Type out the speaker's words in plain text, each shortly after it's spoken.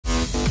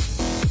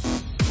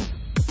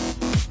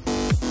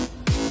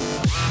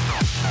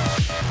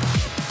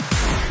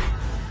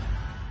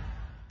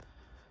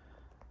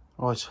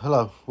Right,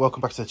 hello, welcome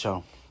back to the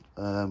channel.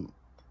 Tonight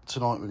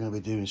we're going to be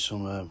doing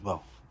some,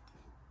 well,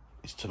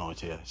 it's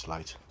tonight here, it's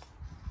late.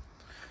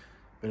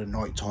 Bit of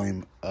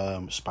nighttime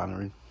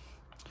spannering.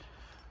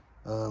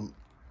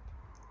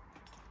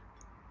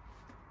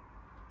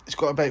 It's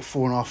got about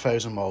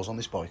 4,500 miles on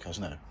this bike,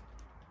 hasn't it?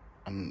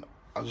 And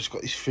I just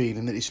got this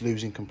feeling that it's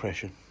losing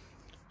compression.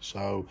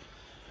 So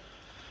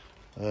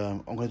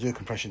I'm going to do a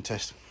compression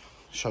test,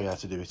 show you how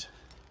to do it.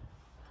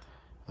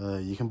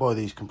 You can buy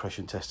these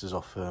compression testers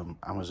off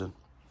Amazon.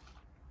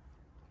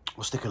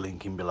 I'll stick a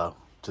link in below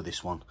to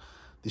this one.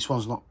 This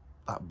one's not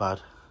that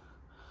bad.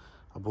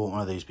 I bought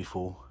one of these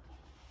before.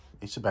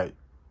 It's around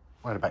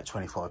about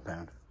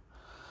 £25.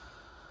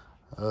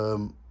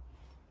 Well,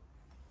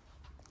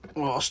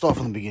 I'll start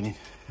from the beginning.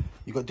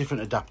 You've got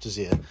different adapters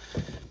here.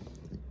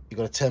 You've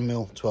got a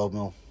 10mm,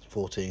 12mm,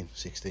 14,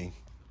 16,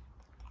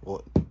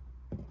 or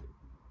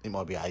it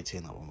might be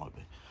 18, that one might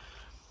be.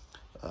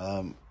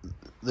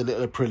 The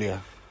little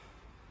Aprilia,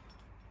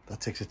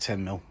 that takes a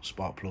 10mm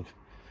spark plug.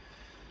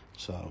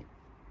 So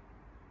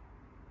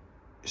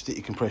stick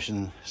your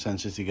compression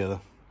sensor together.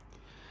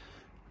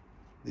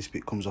 This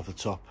bit comes off the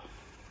top.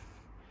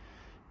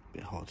 A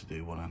bit hard to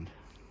do one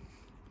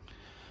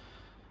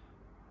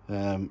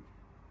hand.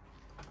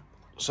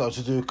 So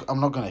to do, I'm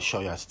not going to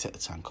show you how to take the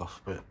tank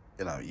off, but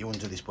you know, you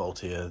undo this bolt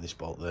here, this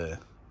bolt there,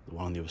 the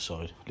one on the other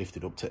side, lift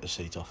it up, take the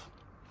seat off.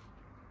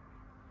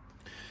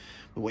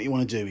 But what you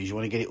want to do is you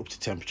want to get it up to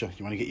temperature.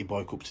 You want to get your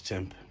bike up to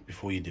temp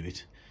before you do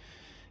it.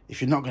 If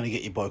you're not going to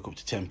get your bike up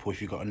to temp, or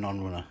if you've got a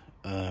non-runner,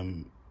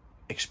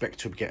 expect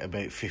to get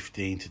about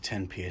 15 to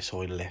 10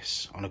 psi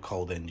less on a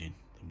cold engine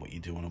than what you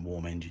do on a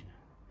warm engine.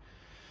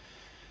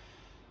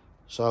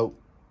 So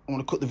I'm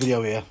going to cut the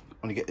video here.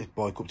 I'm going to get the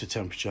bike up to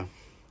temperature,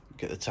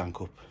 get the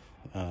tank up,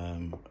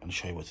 and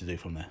show you what to do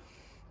from there.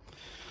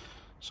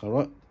 So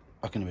right,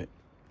 back in a bit.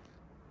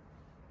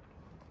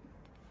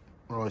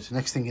 Right,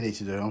 next thing you need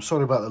to do, I'm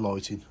sorry about the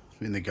lighting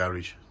in the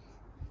garage.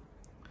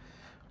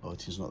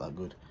 Lighting's not that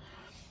good.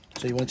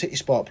 So you want to take your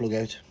spark plug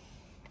out.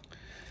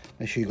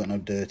 Make sure you've got no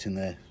dirt in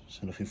there,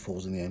 so nothing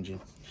falls in the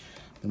engine.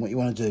 Then what you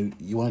want to do,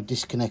 you want to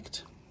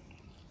disconnect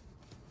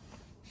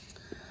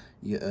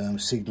your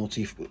signal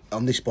to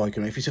on this bike.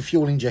 If it's a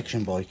fuel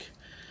injection bike,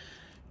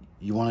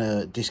 you want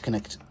to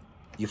disconnect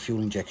your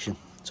fuel injection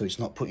so it's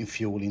not putting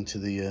fuel into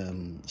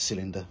the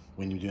cylinder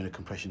when you're doing a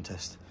compression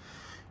test.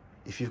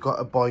 If you've got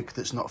a bike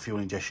that's not fuel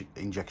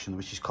injection,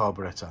 which is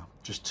carburetor,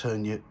 just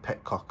turn your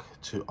petcock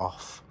to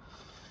off.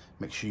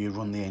 Make sure you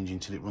run the engine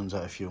till it runs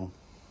out of fuel.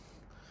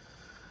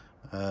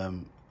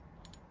 So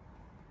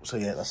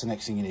yeah, that's the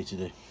next thing you need to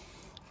do.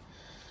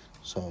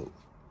 So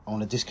I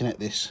want to disconnect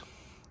this,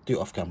 do it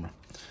off camera,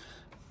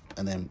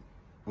 and then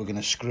we're going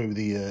to screw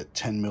the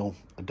 10mm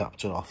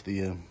adapter off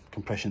the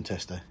compression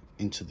tester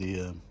into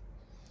the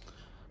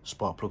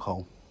spark plug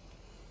hole.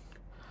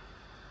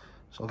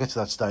 So I'll get to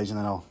that stage and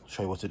then I'll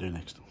show you what to do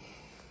next.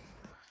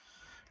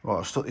 Right,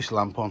 I've stuck this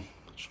lamp on,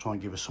 just try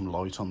and give us some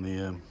light on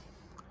the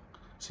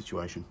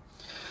situation.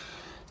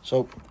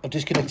 So I've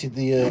disconnected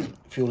the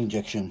fuel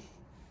injection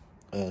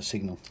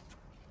signal.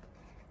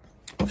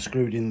 I've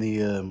screwed in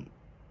the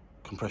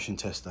compression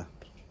tester.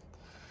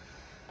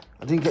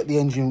 I didn't get the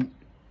engine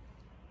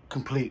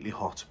completely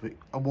hot, but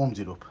I warmed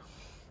it up.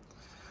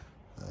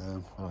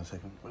 Hold on a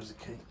second, where's the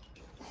key?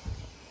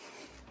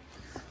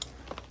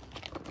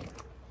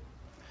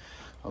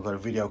 I've got a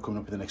video coming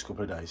up in the next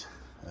couple of days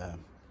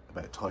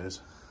about tyres.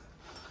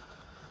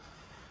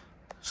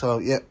 So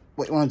yeah,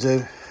 what you want to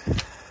do,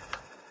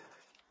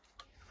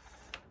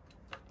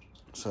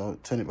 so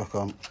turn it back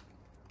on.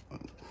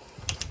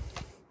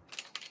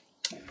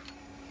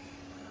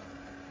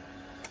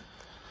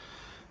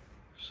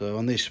 So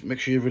on this, make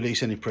sure you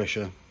release any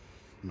pressure.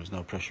 There's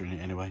no pressure in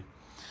it anyway.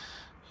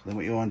 So then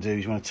what you want to do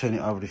is you want to turn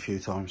it over a few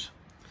times.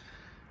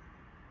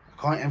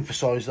 I can't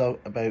emphasise though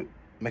about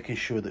making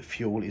sure that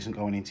fuel isn't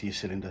going into your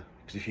cylinder,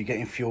 because if you're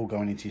getting fuel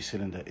going into your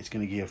cylinder, it's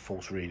going to give you a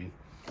false reading.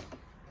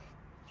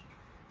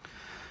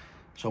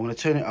 So I'm going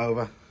to turn it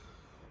over,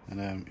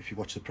 and if you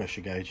watch the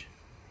pressure gauge,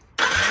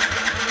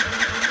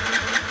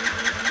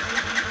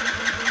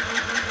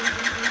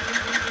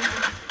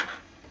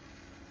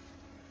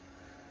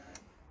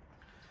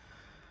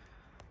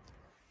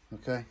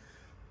 okay,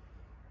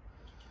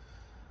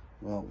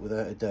 well,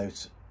 without a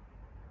doubt,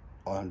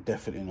 I'm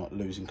definitely not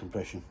losing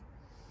compression.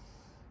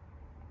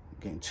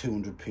 Getting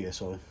 200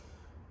 psi.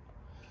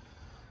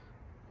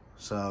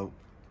 So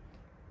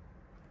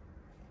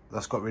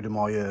that's got rid of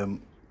my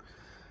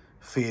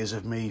fears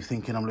of me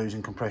thinking I'm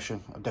losing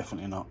compression. I'm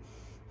definitely not.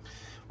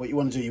 What you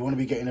want to do, you want to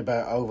be getting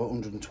about over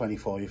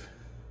 125.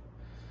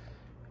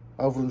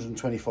 Over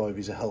 125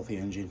 is a healthy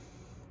engine.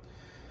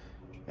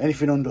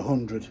 Anything under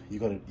 100, you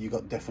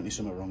got definitely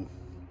something wrong.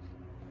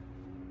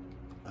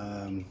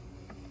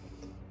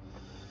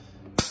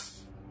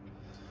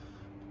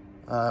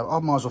 I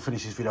might as well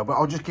finish this video, but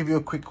I'll just give you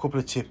a quick couple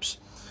of tips.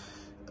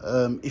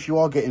 If you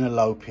are getting a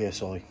low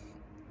PSI,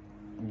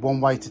 one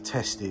way to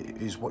test it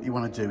is, what you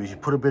want to do is you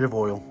put a bit of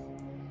oil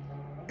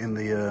in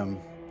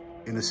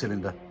the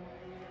cylinder,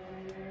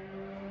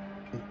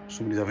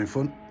 Somebody's having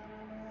fun.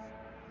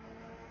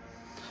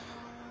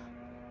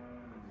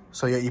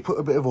 So yeah, you put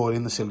a bit of oil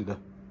in the cylinder,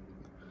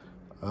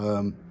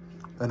 and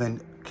then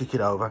kick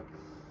it over.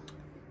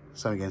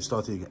 So again,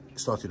 start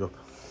it up.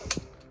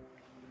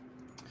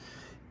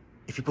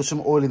 If you put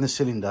some oil in the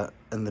cylinder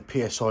and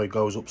the PSI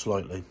goes up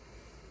slightly,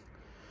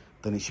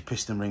 then it's your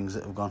piston rings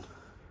that have gone.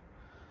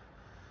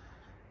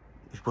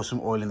 If you put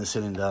some oil in the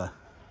cylinder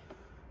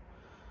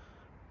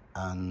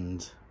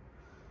and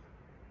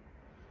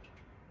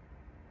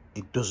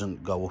it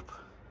doesn't go up,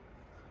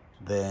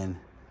 then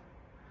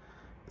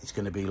it's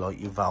going to be like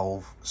your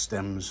valve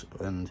stems,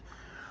 and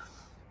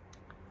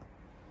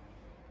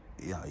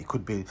yeah, it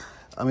could be,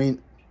 I mean,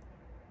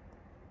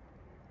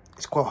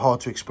 it's quite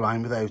hard to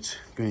explain without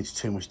going into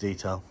too much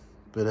detail,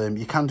 but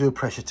you can do a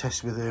pressure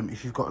test with them.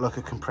 If you've got like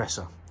a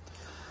compressor,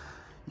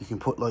 you can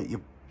put like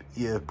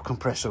your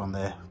compressor on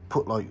there,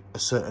 put like a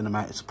certain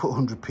amount, put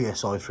 100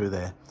 psi through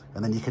there,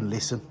 and then you can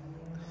listen.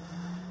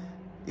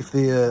 If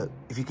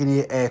you can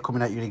hear air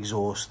coming out your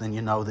exhaust, then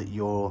you know that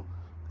your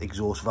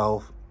exhaust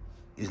valve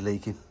is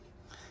leaking.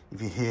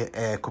 If you hear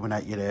air coming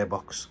out your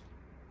airbox,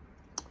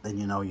 then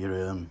you know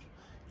your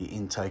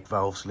intake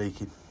valve's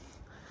leaking.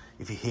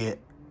 If you hear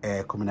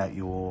air coming out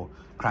your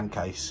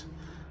crankcase,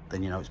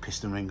 then you know it's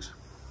piston rings.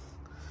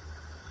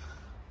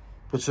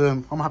 But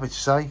I'm happy to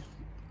say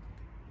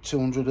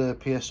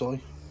 200 psi,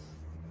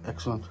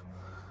 excellent.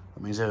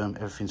 That means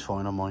everything's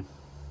fine on mine.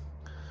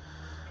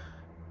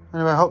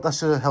 Anyway, I hope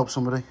that's helped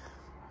somebody,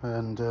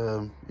 and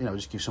you know,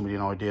 just give somebody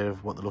an idea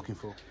of what they're looking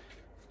for.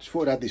 Just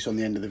thought I'd add this on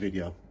the end of the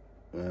video.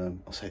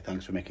 I'll say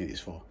thanks for making it this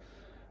far.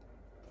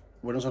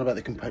 When I was on about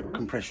the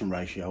compression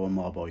ratio on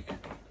my bike,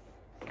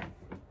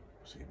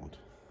 so you want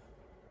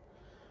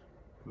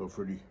go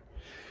through.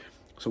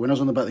 So when I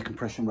was on about the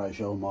compression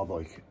ratio on my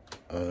bike,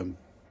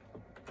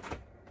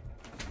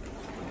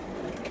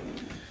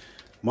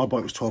 my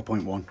bike was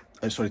 12.1,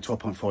 sorry,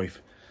 12.5.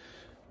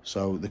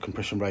 So the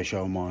compression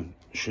ratio on mine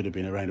should have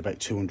been around about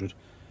 200.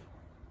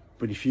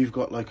 But if you've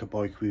got like a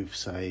bike with,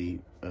 say,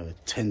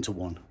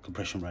 10:1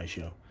 compression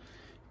ratio,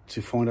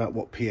 to find out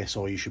what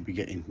PSI you should be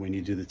getting when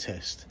you do the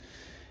test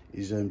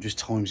is just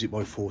times it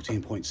by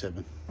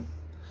 14.7.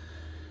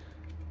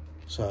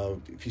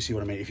 So if you see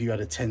what I mean, if you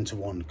had a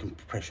 10:1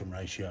 compression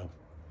ratio,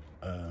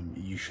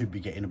 you should be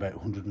getting about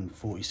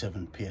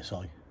 147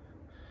 PSI.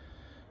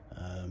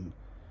 I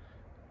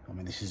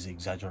mean, this is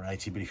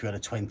exaggerated, but if you had a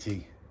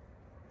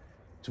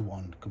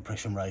 20:1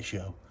 compression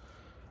ratio,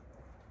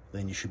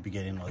 then you should be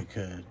getting like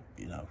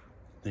you know,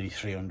 nearly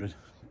 300,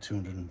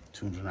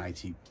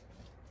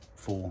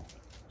 284,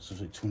 so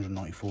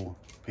 294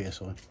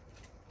 psi.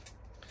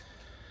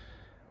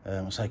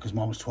 I say because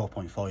mine was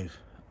 12.5,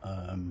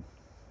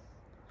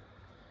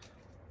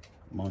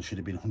 mine should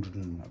have been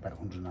about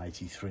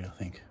 183, I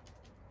think,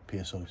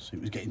 psi, so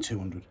it was getting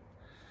 200.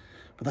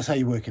 But that's how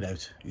you work it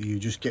out. You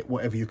just get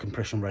whatever your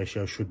compression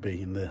ratio should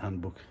be in the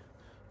handbook,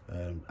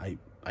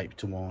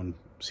 8:1,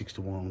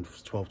 6:1,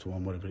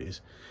 12:1, whatever it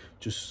is.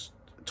 Just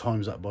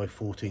times that by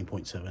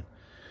 14.7,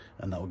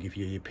 and that will give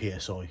you your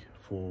PSI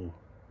for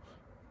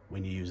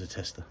when you use a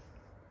tester.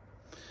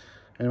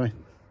 Anyway,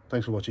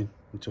 thanks for watching.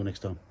 Until next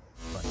time.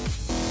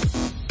 Bye.